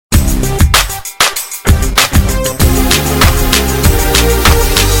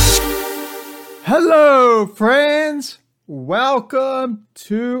Hello, friends. Welcome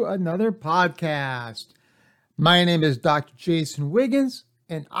to another podcast. My name is Dr. Jason Wiggins,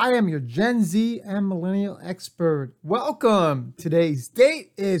 and I am your Gen Z and Millennial expert. Welcome. Today's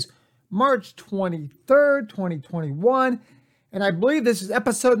date is March 23rd, 2021, and I believe this is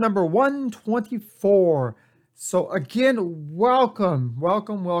episode number 124. So again, welcome.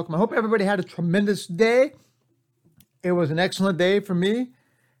 I hope everybody had a tremendous day. It was an excellent day for me.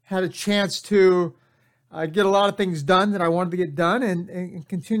 Had a chance to get a lot of things done that I wanted to get done and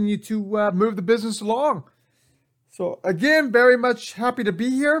continue to move the business along. So again, very much happy to be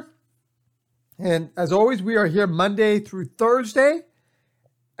here. And as always, we are here Monday through Thursday.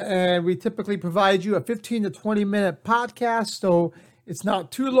 And we typically provide you a 15 to 20 minute podcast. So it's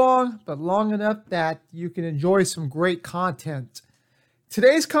not too long, but long enough that you can enjoy some great content.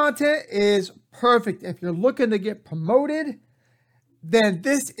 Today's content is perfect. If you're looking to get promoted, then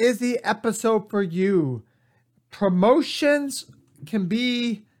this is the episode for you. Promotions can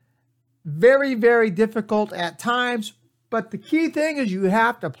be very, very difficult at times, but the key thing is you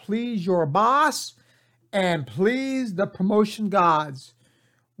have to please your boss and please the promotion gods.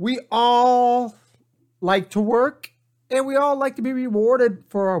 We all like to work and we all like to be rewarded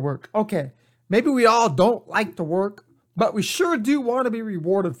for our work. Okay, maybe we all don't like to work, but we sure do want to be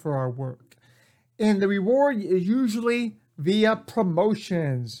rewarded for our work. And the reward is usually via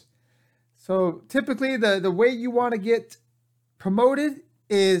promotions. So typically the way you want to get promoted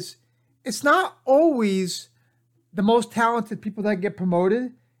is it's not always the most talented people that get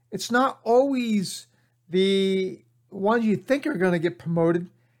promoted. It's not always the ones you think are going to get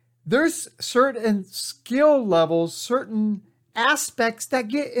promoted. There's certain skill levels, certain aspects that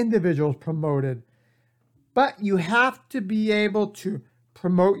get individuals promoted. But you have to be able to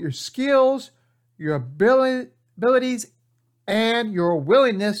promote your skills, your abilities, and your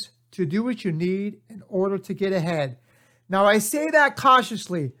willingness to do what you need in order to get ahead. Now, I say that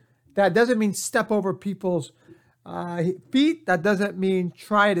cautiously. That doesn't mean step over people's feet. That doesn't mean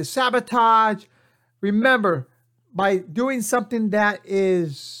try to sabotage. Remember, by doing something that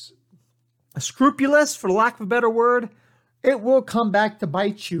is scrupulous, for lack of a better word, it will come back to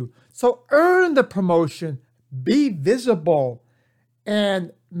bite you. So earn the promotion, be visible,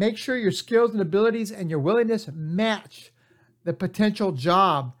 and make sure your skills and abilities and your willingness match the potential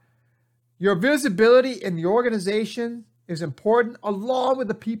job. Your visibility in the organization is important along with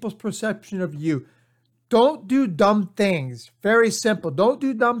the people's perception of you. Don't do dumb things. Very simple. Don't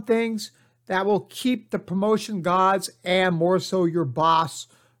do dumb things that will keep the promotion gods and more so your boss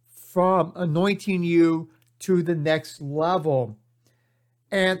from anointing you to the next level.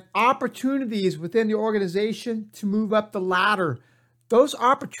 And opportunities within the organization to move up the ladder. Those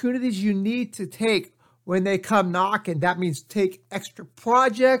opportunities you need to take when they come knocking. That means take extra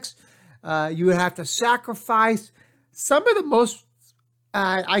projects. You have to sacrifice. Some of the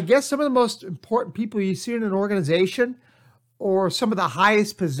most important people you see in an organization, or some of the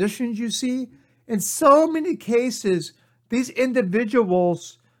highest positions you see, in so many cases, these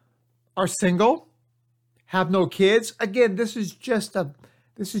individuals are single, have no kids. Again, this is just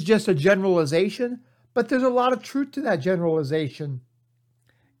a generalization, but there's a lot of truth to that generalization.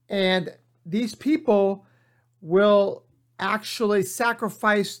 And these people will actually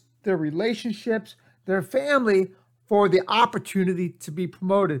sacrifice their relationships, their family, for the opportunity to be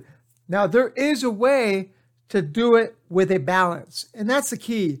promoted. Now, there is a way to do it with a balance, and that's the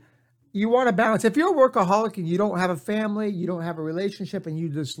key. You want to balance. If you're a workaholic and you don't have a family, you don't have a relationship, and you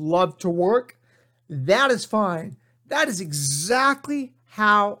just love to work, that is fine. That is exactly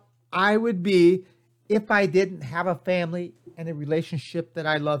how I would be if I didn't have a family and a relationship that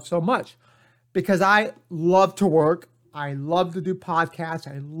I love so much. Because I love to work, I love to do podcasts,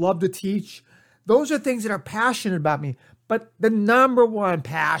 I love to teach. Those are things that are passionate about me. But the number one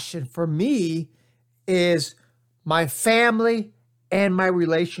passion for me is my family and my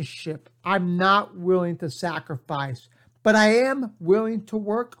relationship. I'm not willing to sacrifice, but I am willing to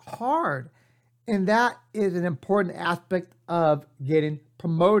work hard. And that is an important aspect of getting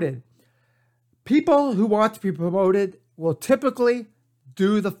promoted. People who want to be promoted will typically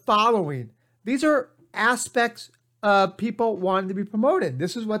do the following. These are aspects of people wanting to be promoted.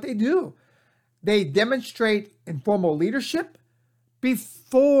 This is what they do. They demonstrate informal leadership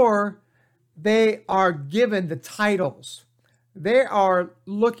before they are given the titles. They are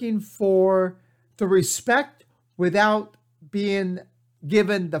looking for the respect without being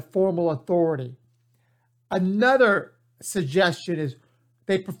given the formal authority. Another suggestion is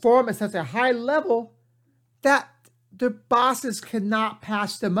they perform at such a high level that their bosses cannot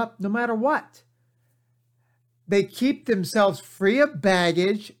pass them up no matter what. They keep themselves free of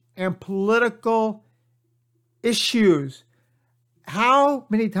baggage and political issues. How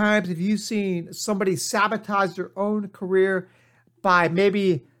many times have you seen somebody sabotage their own career by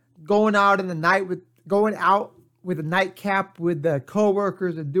maybe going out with a nightcap with the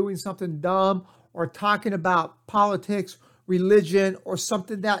coworkers and doing something dumb, or talking about politics, religion, or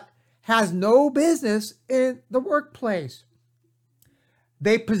something that has no business in the workplace?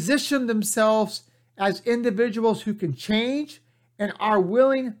 They position themselves as individuals who can change and are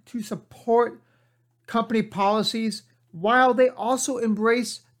willing to support company policies, while they also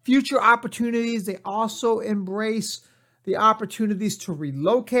embrace future opportunities. They also embrace the opportunities to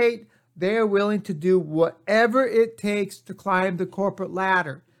relocate. They are willing to do whatever it takes to climb the corporate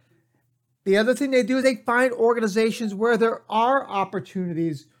ladder. The other thing they do is they find organizations where there are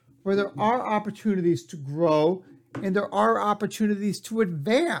opportunities, to grow, and there are opportunities to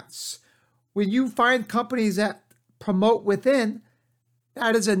advance. When you find companies that promote within,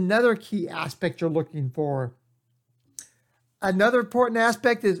 that is another key aspect you're looking for. Another important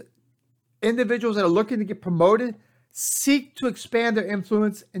aspect is individuals that are looking to get promoted seek to expand their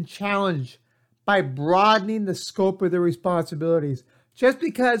influence and challenge by broadening the scope of their responsibilities. Just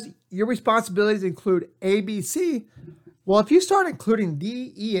because your responsibilities include A, B, C, well, if you start including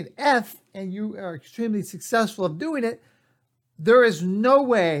D, E, and F, and you are extremely successful at doing it, there is no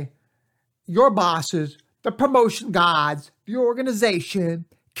way your bosses, the promotion gods, the organization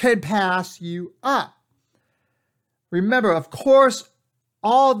can pass you up. Remember, of course,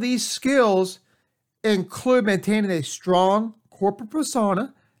 all these skills include maintaining a strong corporate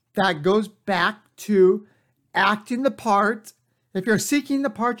persona that goes back to acting the part. If you're seeking the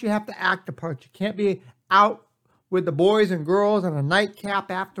part, you have to act the part. You can't be out with the boys and girls on a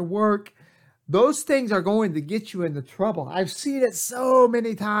nightcap after work. Those things are going to get you into trouble. I've seen it so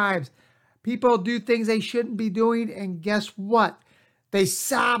many times. People do things they shouldn't be doing, and guess what? They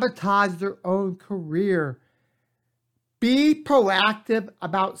sabotage their own career. Be proactive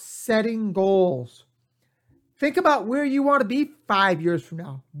about setting goals. Think about where you want to be 5 years from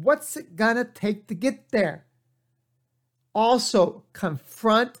now. What's it gonna take to get there? Also,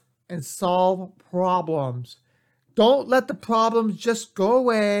 confront and solve problems. Don't let the problems just go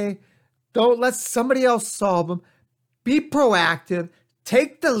away. Don't let somebody else solve them. Be proactive,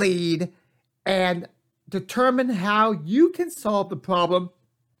 take the lead, and determine how you can solve the problem.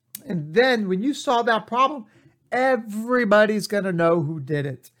 And then when you solve that problem, everybody's going to know who did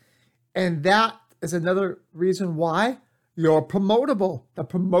it. And that is another reason why you're promotable. The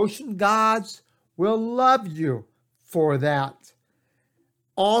promotion gods will love you for that.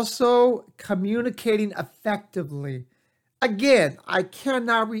 Also, communicating effectively. Again, I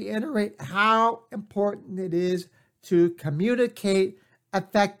cannot reiterate how important it is to communicate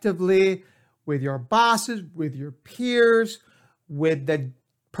effectively with your bosses, with your peers, with the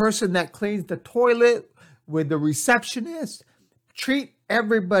person that cleans the toilet, with the receptionist. Treat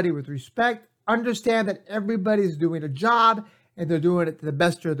everybody with respect. Understand that everybody's doing a job and they're doing it to the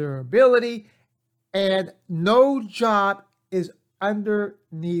best of their ability. And no job is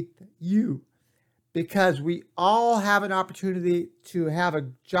underneath you, because we all have an opportunity to have a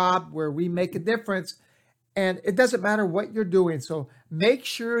job where we make a difference, and it doesn't matter what you're doing. So make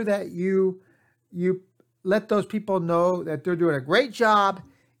sure that you let those people know that they're doing a great job,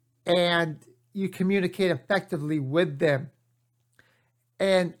 and you communicate effectively with them.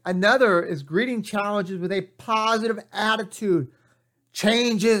 And another is greeting challenges with a positive attitude.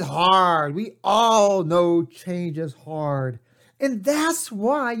 Change is hard. We all know change is hard. And that's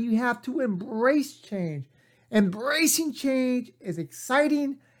why you have to embrace change. Embracing change is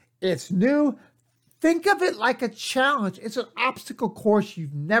exciting. It's new. Think of it like a challenge. It's an obstacle course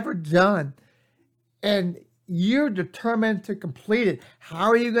you've never done, and you're determined to complete it.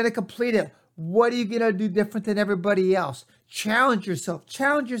 How are you going to complete it? What are you going to do different than everybody else? Challenge yourself.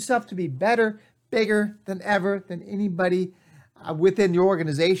 Challenge yourself to be better, bigger than ever, than anybody within your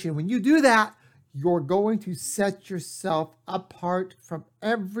organization. When you do that, you're going to set yourself apart from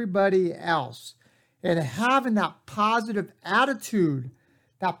everybody else. And having that positive attitude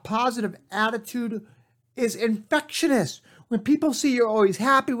is infectious. When people see you're always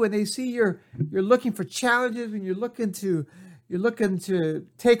happy, when they see you're looking for challenges, when you're looking to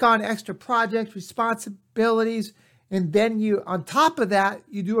take on extra projects, responsibilities, and then you, on top of that,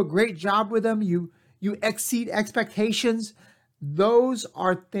 you do a great job with them, you exceed expectations. Those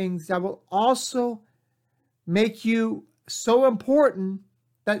are things that will also make you so important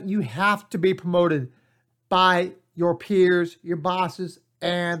that you have to be promoted by your peers, your bosses,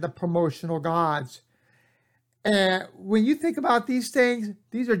 and the promotional gods. And when you think about these things,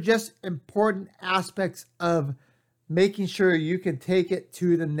 these are just important aspects of making sure you can take it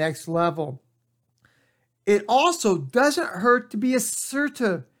to the next level. It also doesn't hurt to be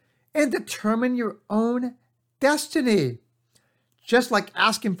assertive and determine your own destiny. Just like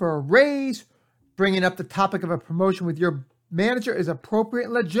asking for a raise, bringing up the topic of a promotion with your manager is appropriate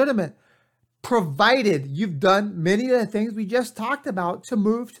and legitimate, provided you've done many of the things we just talked about to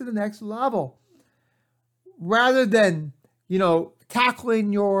move to the next level. Rather than,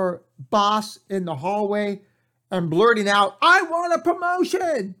 tackling your boss in the hallway and blurting out, "I want a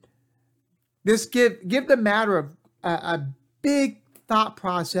promotion." This give the matter of a big thought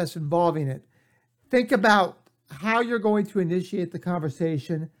process involving it. Think about how you're going to initiate the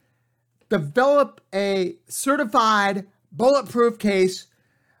conversation. Develop a certified, bulletproof case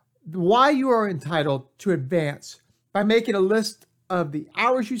why you are entitled to advance by making a list of the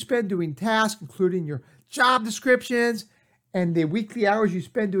hours you spend doing tasks, including your job descriptions and the weekly hours you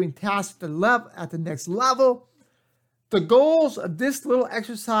spend doing tasks at the next level. The goals of this little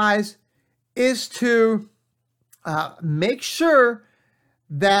exercise is to make sure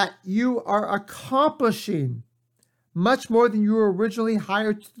that you are accomplishing much more than you were originally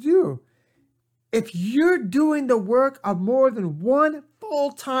hired to do. If you're doing the work of more than one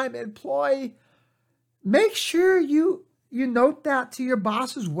full-time employee, make sure you note that to your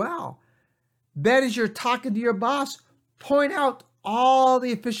boss as well. Then as you're talking to your boss, point out all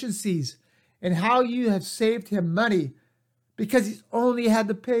the efficiencies and how you have saved him money because he's only had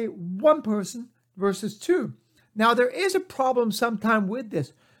to pay one person versus two. Now, there is a problem sometimes with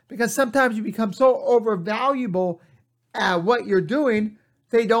this because sometimes you become so overvaluable at what you're doing,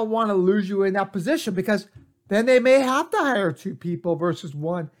 they don't want to lose you in that position because then they may have to hire two people versus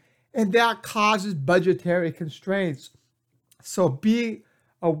one, and that causes budgetary constraints. So be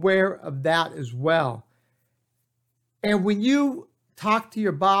aware of that as well. And when you talk to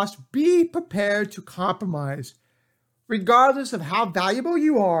your boss, be prepared to compromise. Regardless of how valuable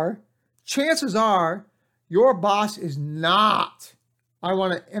you are, chances are your boss is not, I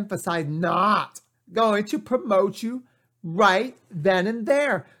want to emphasize not, going to promote you right then and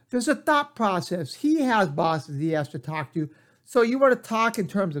there. There's a thought process. He has bosses he has to talk to. So you want to talk in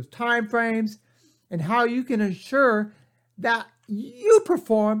terms of time frames and how you can ensure that you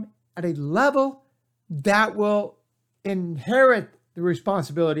perform at a level that will inherit the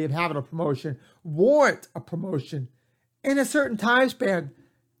responsibility of having a promotion, warrant a promotion in a certain time span,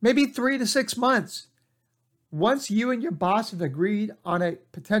 maybe 3 to 6 months. Once you and your boss have agreed on a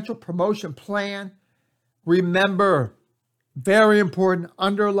potential promotion plan, remember, very important,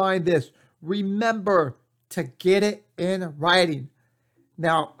 underline this, remember to get it in writing.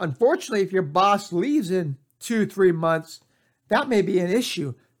 Now, unfortunately, if your boss leaves in 2-3 months, that may be an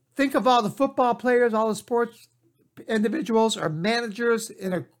issue. Think of all the football players, all the sports individuals or managers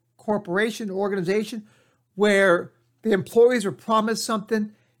in a corporation, organization, where the employees are promised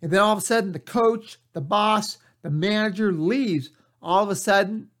something, and then all of a sudden the coach, the boss, the manager leaves. All of a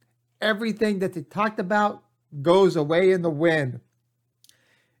sudden, everything that they talked about goes away in the wind.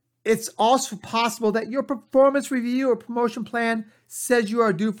 It's also possible that your performance review or promotion plan says you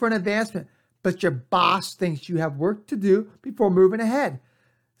are due for an advancement, but your boss thinks you have work to do before moving ahead.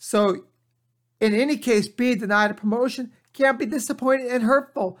 So in any case, being denied a promotion can be disappointing and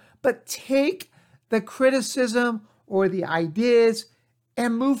hurtful, but take the criticism or the ideas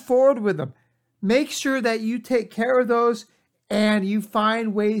and move forward with them. Make sure that you take care of those and you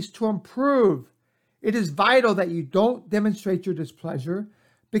find ways to improve. It is vital that you don't demonstrate your displeasure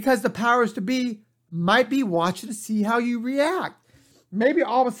because the powers to be might be watching to see how you react. Maybe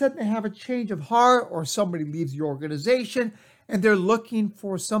all of a sudden they have a change of heart or somebody leaves the organization and they're looking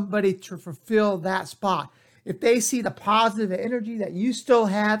for somebody to fulfill that spot. If they see the positive energy that you still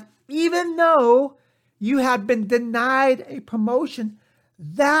have, even though you have been denied a promotion,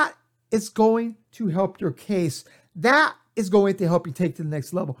 that is going to help your case. That is going to help you take to the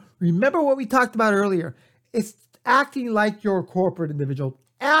next level. Remember what we talked about earlier. It's acting like you're a corporate individual,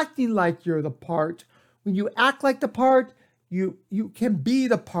 acting like you're the part. When you act like the part, you can be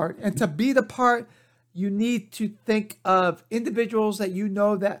the part. And to be the part, you need to think of individuals that you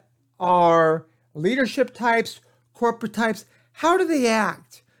know that are leadership types, corporate types. How do they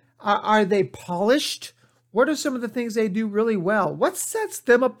act? Are they polished? What are some of the things they do really well? What sets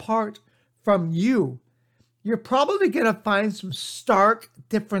them apart from you? You're probably going to find some stark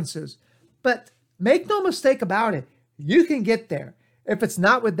differences, but make no mistake about it. You can get there. If it's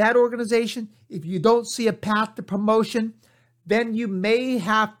not with that organization, if you don't see a path to promotion, then you may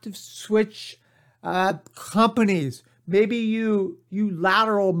have to switch companies. Maybe you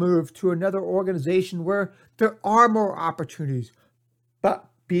lateral move to another organization where there are more opportunities. But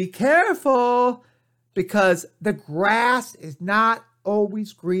be careful, because the grass is not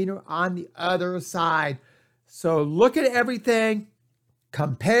always greener on the other side. So look at everything,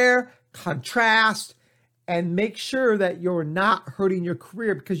 compare, contrast, and make sure that you're not hurting your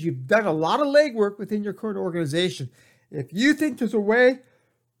career because you've done a lot of legwork within your current organization. If you think there's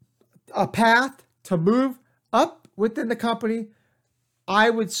a path to move up within the company, I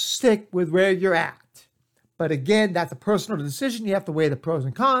would stick with where you're at. But again, that's a personal decision. You have to weigh the pros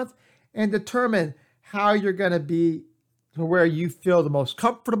and cons and determine how you're going to be to where you feel the most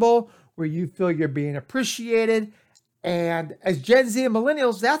comfortable, where you feel you're being appreciated. And as Gen Z and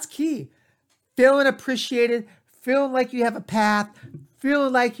millennials, that's key. Feeling appreciated, feeling like you have a path,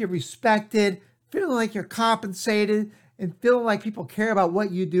 feeling like you're respected, feeling like you're compensated, and feeling like people care about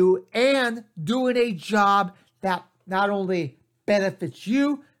what you do, and doing a job that not only benefits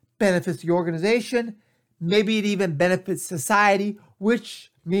you, benefits the organization, maybe it even benefits society,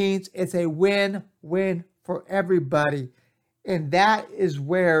 which means it's a win-win for everybody. And that is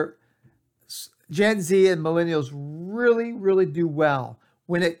where Gen Z and millennials really, really do well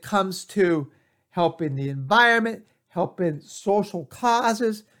when it comes to helping the environment, helping social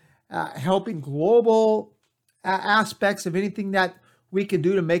causes, helping global aspects of anything that we can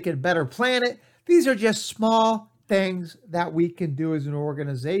do to make it a better planet. These are just small things that we can do as an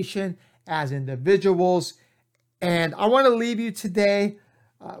organization, as individuals. And I want to leave you today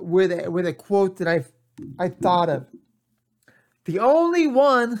with a quote that I thought of. The only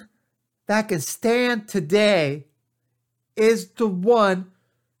one that can stand today is the one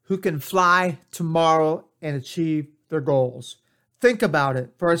who can fly tomorrow and achieve their goals. Think about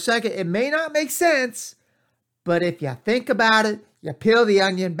it for a second. It may not make sense, but if you think about it, you peel the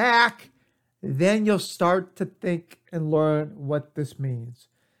onion back, then you'll start to think and learn what this means.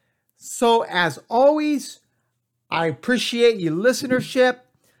 So as always, I appreciate your listenership.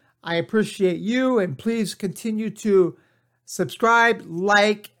 I appreciate you, and please continue to subscribe,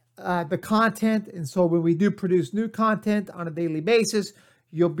 like the content. And so when we do produce new content on a daily basis,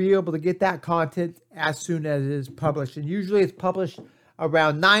 you'll be able to get that content as soon as it is published. And usually it's published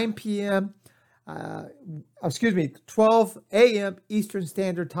around 9 p.m., 12 a.m. Eastern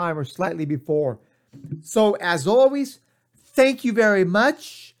Standard Time or slightly before. So as always, thank you very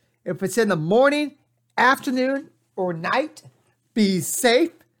much. If it's in the morning, afternoon, or night, be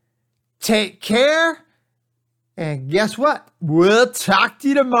safe, take care, and guess what? We'll talk to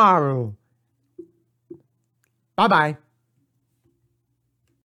you tomorrow. Bye-bye.